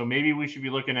more? So maybe we should be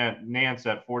looking at Nance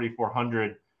at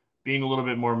 4,400 being a little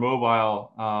bit more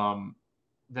mobile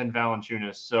than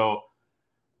Valanciunas. So,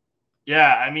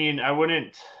 yeah, I mean, I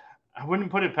wouldn't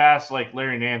put it past like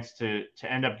Larry Nance to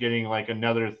end up getting like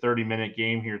another 30-minute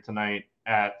game here tonight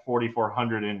at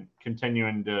 4,400 and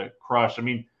continuing to crush. I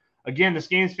mean, again, this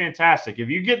game's fantastic. If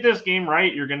you get this game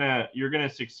right, you're gonna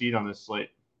succeed on this slate.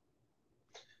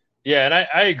 Yeah, and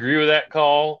I agree with that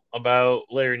call about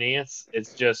Larry Nance.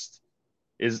 It's just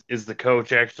is the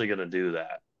coach actually going to do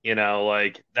that?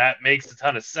 Like that makes a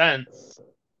ton of sense.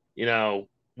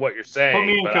 What you're saying. Put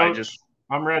me in, coach.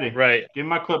 I'm ready. Right. Give me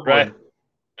my clipboard.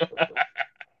 Right.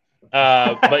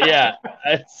 But yeah,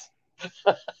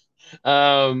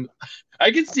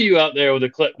 I could see you out there with a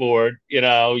clipboard,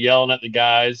 yelling at the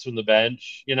guys from the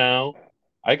bench.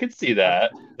 I could see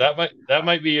that. That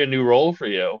might be a new role for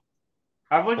you.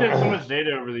 I've looked at so much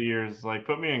data over the years. Like,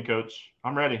 put me in, coach.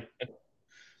 I'm ready.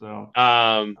 So,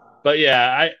 but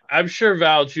yeah, I'm sure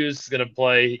Valanciunas is going to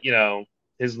play,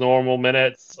 his normal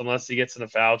minutes unless he gets into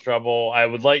foul trouble. I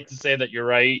would like to say that you're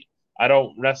right. I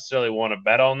don't necessarily want to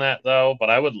bet on that though, but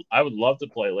I would love to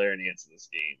play Larry Nance in this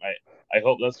game. I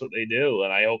hope that's what they do,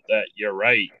 and I hope that you're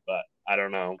right, but I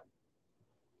don't know.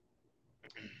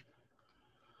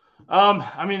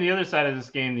 I mean, the other side of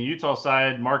this game, the Utah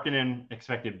side, Markkanen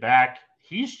expected back.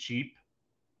 He's cheap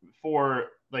for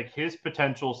like his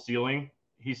potential ceiling.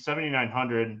 He's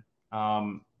 7,900.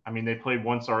 I mean, they played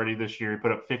once already this year. He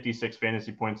put up 56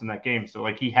 fantasy points in that game. So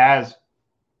like he has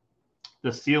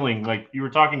the ceiling. Like you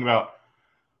were talking about,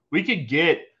 we could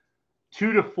get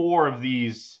 2 to 4 of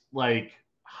these like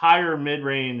higher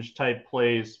mid-range type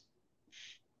plays,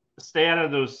 stay out of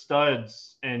those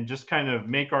studs, and just kind of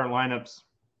make our lineups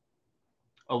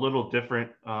a little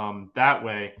different that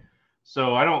way.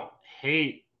 So I don't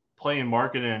hate playing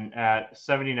Markkanen at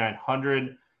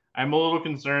 7,900. I'm a little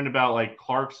concerned about like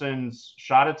Clarkson's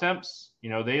shot attempts.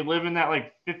 They live in that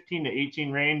like 15 to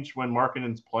 18 range when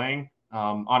Markkanen's playing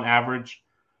on average.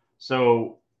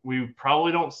 So we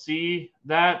probably don't see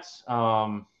that.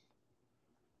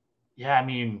 Yeah, I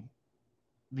mean,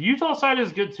 the Utah side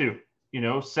is good too.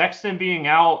 Sexton being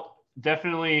out,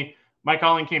 definitely. Mike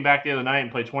Conley came back the other night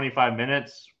and played 25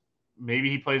 minutes. Maybe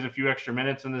he plays a few extra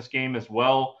minutes in this game as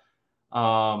well.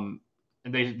 And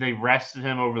they rested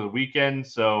him over the weekend.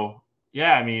 So,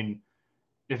 yeah, I mean,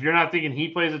 if you're not thinking he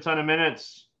plays a ton of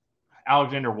minutes,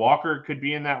 Alexander Walker could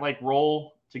be in that like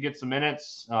role to get some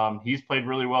minutes. He's played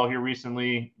really well here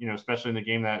recently, especially in the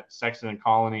game that Sexton and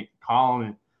Conley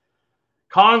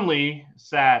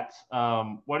sat.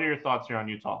 What are your thoughts here on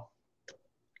Utah?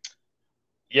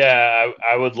 Yeah,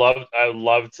 I would love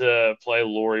to play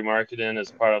Lauri Markkanen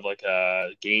as part of like a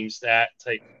game stat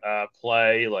type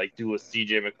play, like do a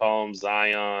CJ McCollum,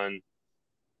 Zion,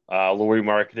 Lauri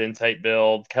Markkanen type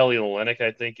build. Kelly Olynyk,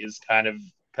 I think, is kind of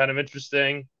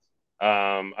interesting.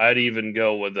 I'd even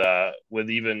go with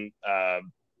even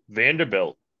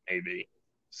Vanderbilt maybe.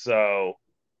 So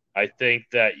I think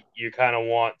that you kind of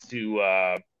want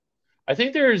to. I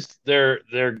think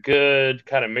they're good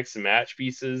kind of mix and match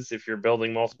pieces if you're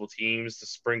building multiple teams to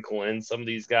sprinkle in some of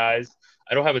these guys.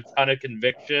 I don't have a ton of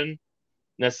conviction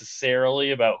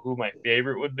necessarily about who my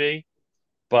favorite would be,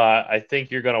 but I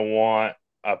think you're going to want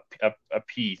a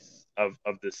piece of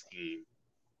this team.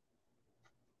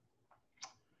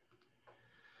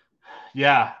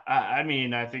 Yeah, I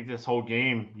mean, I think this whole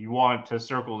game, you want to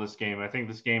circle this game. I think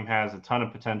this game has a ton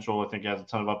of potential. I think it has a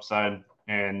ton of upside.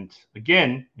 And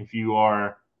again, if you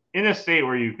are in a state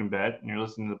where you can bet and you're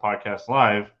listening to the podcast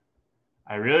live,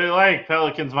 I really like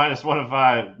Pelicans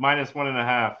 -1.5,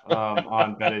 -1.5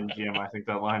 on BetMGM. I think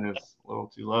that line is a little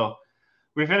too low.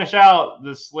 We finish out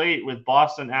the slate with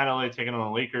Boston Adelaide taking on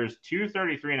the Lakers,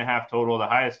 233.5 total, the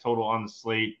highest total on the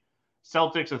slate.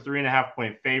 Celtics a 3.5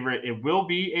 point favorite. It will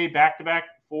be a back-to-back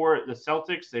for the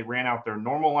Celtics. They ran out their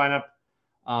normal lineup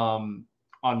on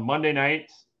Monday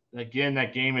night. Again,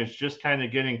 that game is just kind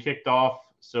of getting kicked off,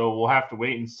 so we'll have to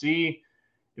wait and see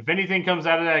if anything comes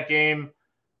out of that game.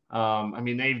 I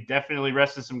mean, they've definitely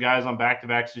rested some guys on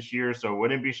back-to-backs this year, so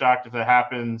wouldn't be shocked if that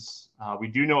happens. We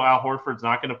do know Al Horford's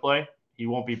not going to play. He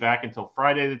won't be back until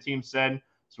Friday, the team said,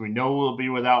 so we know we'll be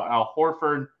without Al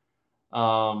Horford.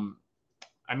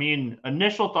 I mean,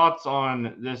 initial thoughts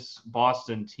on this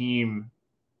Boston team,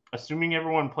 assuming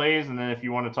everyone plays, and then if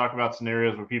you want to talk about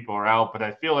scenarios where people are out, but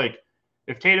I feel like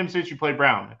if Tatum sits, you play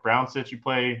Brown. If Brown sits, you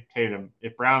play Tatum.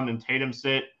 If Brown and Tatum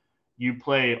sit, you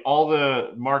play all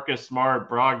the Marcus Smart,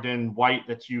 Brogdon, White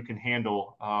that you can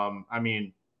handle. I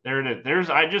mean, there it is. There's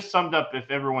I just summed up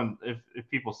if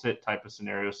people sit type of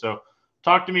scenario. So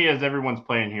talk to me as everyone's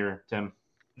playing here, Tim.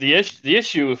 The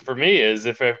issue for me is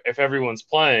if everyone's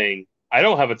playing, I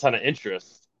don't have a ton of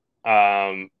interest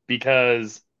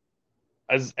because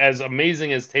as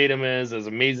amazing as Tatum is, as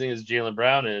amazing as Jaylen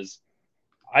Brown is,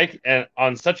 and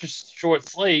on such a short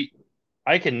slate,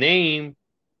 I can name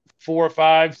 4,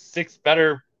 5, 6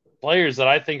 better players that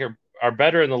I think are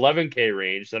better in the 11K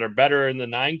range, that are better in the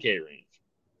 9K range.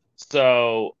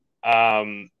 So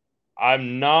I'm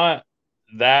not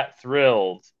that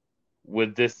thrilled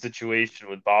with this situation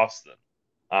with Boston.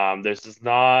 I'm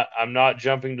not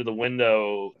jumping to the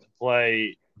window to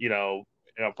play,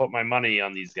 put my money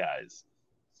on these guys.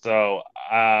 So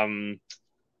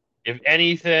if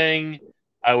anything,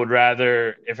 I would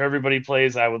rather, if everybody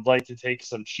plays, I would like to take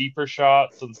some cheaper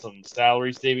shots and some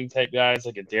salary saving type guys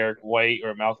like a Derek White or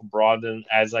a Malcolm Brogdon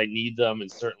as I need them in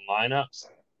certain lineups.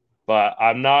 But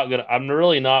I'm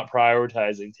really not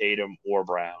prioritizing Tatum or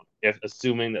Brown, if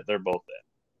assuming that they're both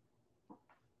in.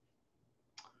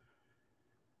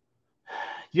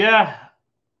 Yeah.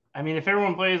 I mean, if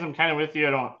everyone plays, I'm kind of with you.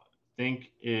 I don't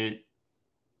think it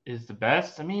is the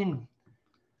best. I mean,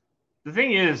 the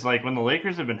thing is, like, when the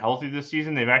Lakers have been healthy this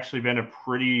season, they've actually been a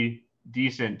pretty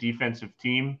decent defensive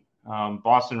team.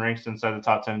 Boston ranks inside the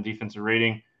top 10 defensive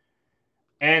rating.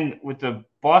 And with the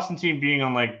Boston team being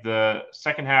on like the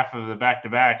second half of the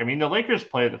back-to-back, I mean, the Lakers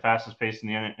play at the fastest pace in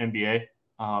the NBA.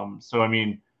 So, I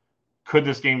mean, could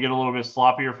this game get a little bit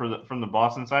sloppier from the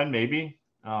Boston side? Maybe.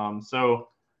 So,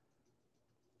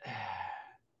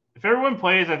 if everyone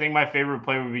plays, I think my favorite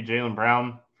play would be Jaylen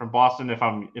Brown from Boston if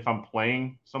I'm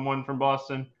playing someone from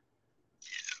Boston.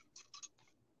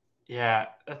 Yeah,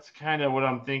 that's kind of what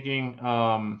I'm thinking.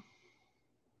 I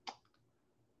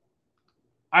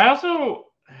also,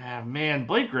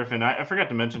 Blake Griffin. I forgot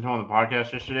to mention him on the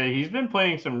podcast yesterday. He's been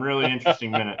playing some really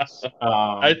interesting minutes.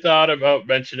 I thought about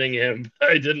mentioning him.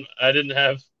 I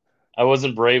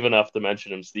wasn't brave enough to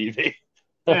mention him, Stevie.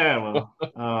 Yeah,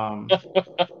 well,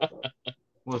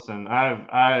 listen,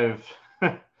 I've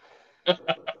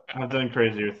done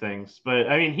crazier things, but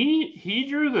I mean, he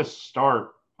drew the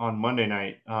start on Monday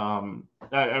night. I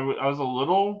was a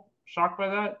little shocked by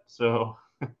that. So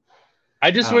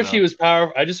I just wish he was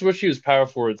power. I just wish he was power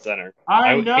forward center.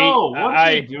 I know. What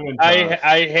are you doing?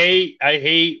 I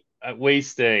hate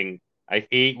wasting. I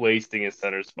hate wasting his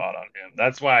center spot on him.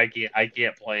 That's why I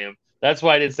can't play him. That's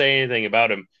why I didn't say anything about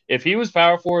him. If he was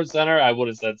power forward center, I would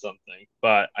have said something.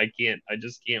 But I can't. I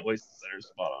just can't waste the center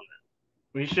spot on him.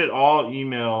 We should all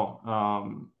email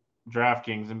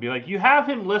DraftKings and be like, "You have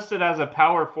him listed as a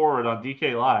power forward on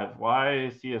DK Live. Why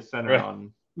is he a center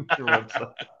on your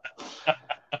website?"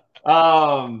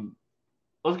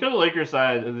 Let's go to the Lakers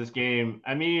side of this game.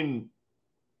 I mean,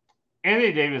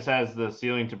 Anthony Davis has the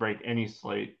ceiling to break any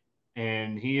slate,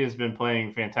 and he has been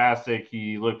playing fantastic.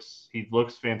 He looks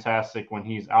fantastic when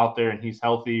he's out there and he's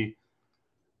healthy.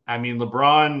 I mean,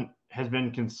 LeBron has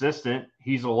been consistent.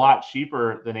 He's a lot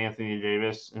cheaper than Anthony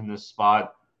Davis in this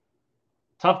spot.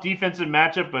 Tough defensive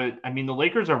matchup, but I mean, the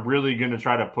Lakers are really going to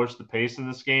try to push the pace in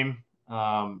this game.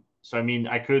 So, I mean,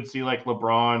 I could see like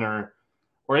LeBron or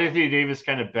Anthony Davis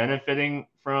kind of benefiting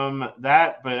from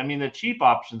that. But, I mean, the cheap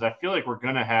options, I feel like we're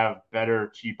going to have better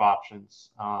cheap options.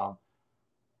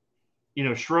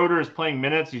 Schroeder is playing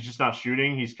minutes. He's just not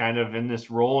shooting. He's kind of in this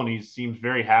role, and he seems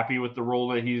very happy with the role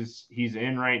that he's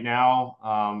in right now.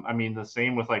 I mean, the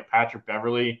same with, like, Patrick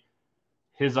Beverley.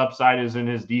 His upside is in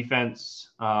his defense.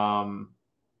 I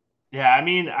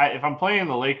mean, if I'm playing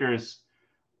the Lakers,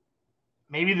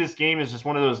 maybe this game is just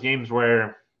one of those games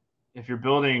where if you're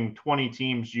building 20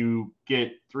 teams, you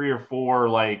get 3 or 4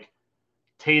 like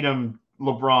Tatum,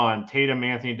 LeBron, Tatum,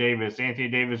 Anthony Davis,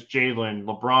 Jalen,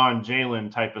 LeBron, Jalen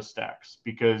type of stacks.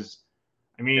 Because,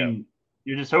 I mean,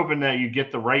 You're just hoping that you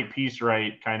get the right piece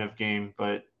right kind of game.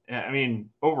 But, I mean,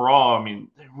 overall, I mean,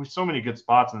 there were so many good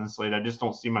spots in this slate. I just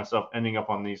don't see myself ending up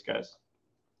on these guys.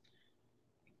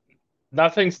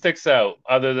 Nothing sticks out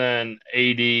other than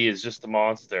AD is just a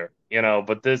monster,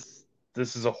 but this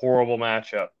is a horrible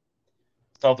matchup.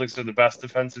 Celtics are the best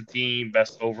defensive team,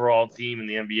 best overall team in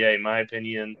the NBA, in my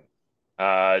opinion.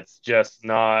 It's just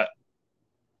not,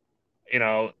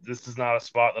 this is not a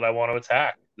spot that I want to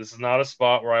attack. This is not a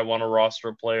spot where I want to roster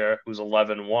a player who's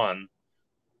 11-1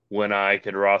 when I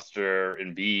could roster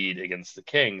Embiid against the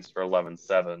Kings for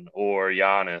 11-7 or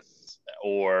Giannis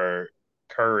or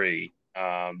Curry,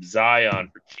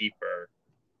 Zion for cheaper.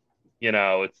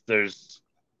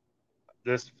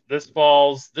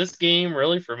 This game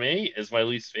really for me is my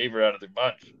least favorite out of the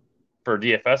bunch for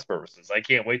DFS purposes. I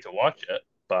can't wait to watch it,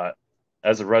 but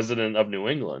as a resident of New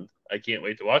England, I can't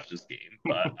wait to watch this game.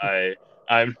 But I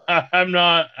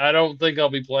don't think I'll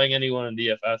be playing anyone in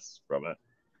DFS from it.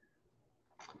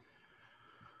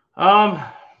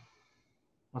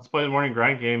 Let's play the morning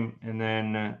grind game, and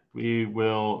then we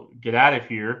will get out of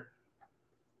here.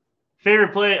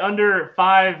 Favorite play under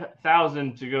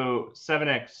 5,000 to go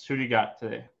 7x. Who do you got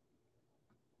today?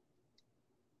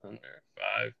 Under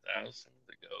 5,000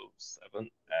 to go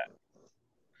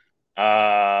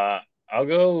 7x. I'll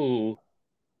go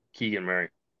Keegan Murray.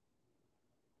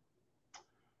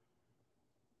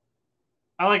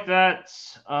 I like that.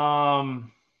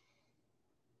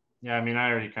 Yeah, I mean, I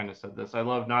already kind of said this. I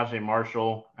love Najee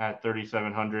Marshall at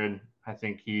 3,700. I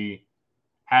think he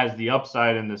has the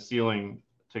upside and the ceiling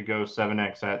to go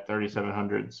 7x at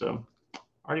 3,700. So,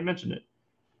 already mentioned it.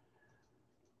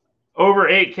 Over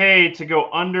 8K to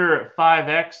go under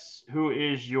 5X. Who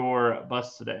is your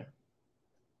bust today?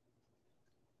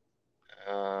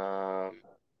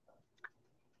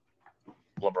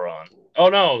 LeBron. Oh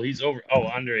no, he's over. Oh,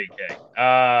 under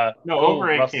 8K. No, over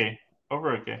 8K.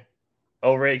 Over 8K.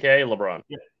 Over 8K. LeBron.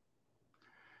 Yeah.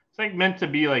 It's like meant to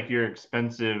be like your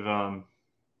expensive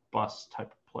bust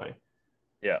type of play.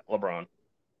 Yeah, LeBron.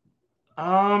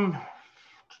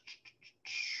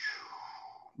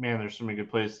 Man, there's so many good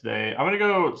plays today. I'm gonna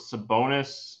go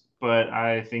Sabonis, but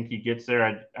I think he gets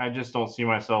there. I just don't see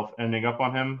myself ending up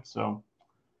on him, so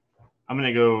I'm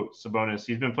gonna go Sabonis.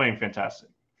 He's been playing fantastic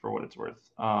for what it's worth.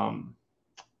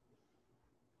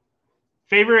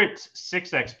 Favorite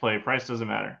 6X play? Price doesn't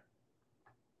matter.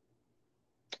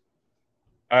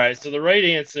 All right, so the right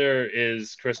answer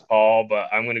is Chris Paul, but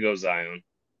I'm gonna go Zion.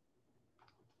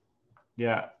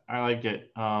 Yeah, I like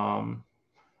it. I'm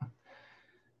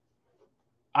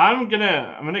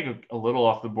gonna go a little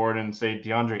off the board and say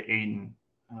DeAndre Ayton.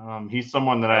 He's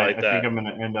someone that I think I'm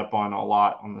gonna end up on a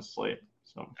lot on the slate.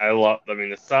 So I mean,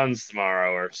 the Suns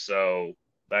tomorrow are so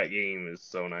that game is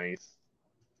so nice.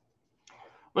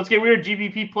 Let's get weird.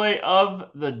 GPP play of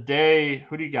the day.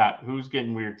 Who do you got? Who's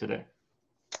getting weird today?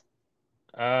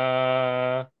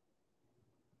 I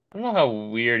don't know how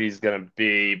weird he's gonna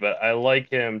be, but I like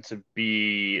him to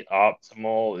be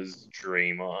optimal. Is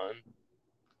Draymond?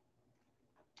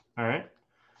 All right.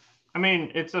 I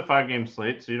mean, it's a 5-game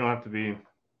slate, so you don't have to be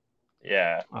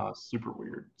super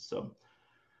weird. So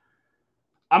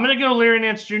I'm gonna go Larry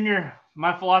Nance Jr.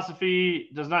 My philosophy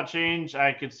does not change.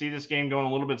 I could see this game going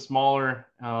a little bit smaller.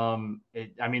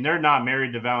 They're not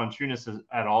married to Valanciunas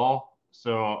at all.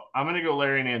 So I'm going to go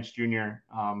Larry Nance Jr.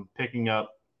 Picking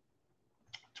up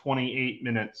 28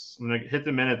 minutes. I'm going to hit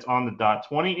the minutes on the dot.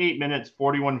 28 minutes,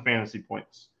 41 fantasy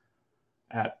points.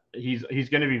 He's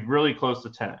going to be really close to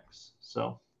 10x.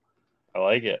 So I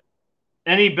like it.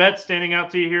 Any bets standing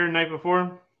out to you here the night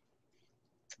before?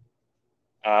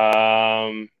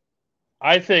 I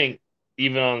think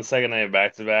even on the second night of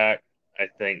back-to-back, I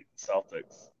think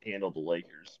Celtics handled the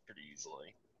Lakers pretty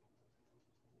easily.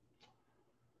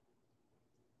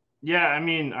 Yeah, I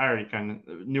mean, I already kind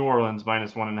of New Orleans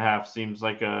 -1.5 seems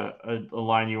like a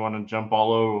line you want to jump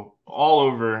all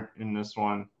over in this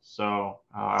one. So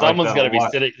someone's got to be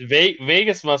sitting.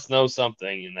 Vegas must know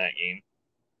something in that game.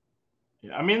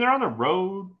 Yeah, I mean they're on the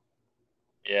road.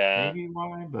 Yeah, maybe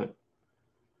why, but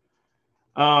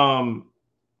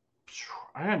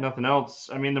I had nothing else.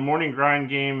 I mean, the morning grind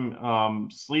game,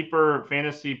 sleeper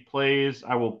fantasy plays,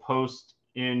 I will post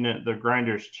in the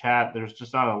Grinders chat. There's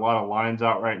just not a lot of lines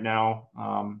out right now.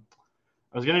 I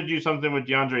was going to do something with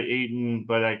DeAndre Ayton,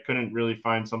 but I couldn't really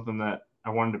find something that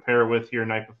I wanted to pair it with here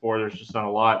night before. There's just not a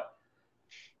lot.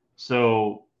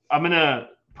 So I'm going to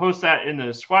post that in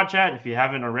the squad chat if you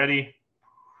haven't already.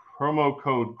 Promo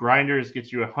code Grinders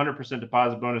gets you a 100%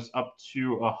 deposit bonus up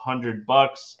to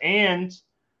 $100.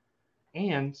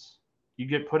 And you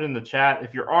get put in the chat.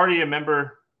 If you're already a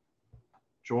member,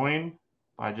 join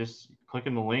by just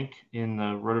clicking the link in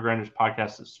the Roto-Grinders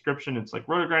podcast description. It's like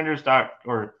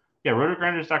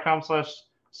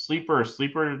rotogrinders.com/sleeper or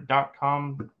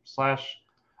sleeper.com/ I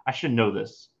should know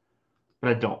this, but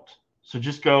I don't. So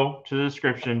just go to the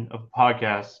description of the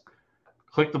podcast,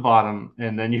 click the bottom,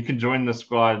 and then you can join the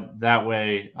squad that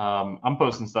way. I'm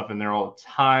posting stuff in there all the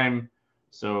time.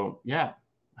 So yeah.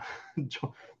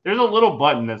 There's a little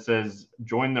button that says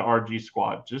join the RG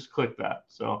squad. Just click that.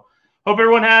 So hope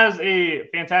everyone has a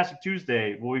fantastic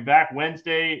Tuesday. We'll be back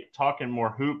Wednesday talking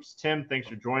more hoops. Tim, thanks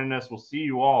for joining us. We'll see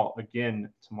you all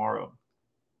again tomorrow.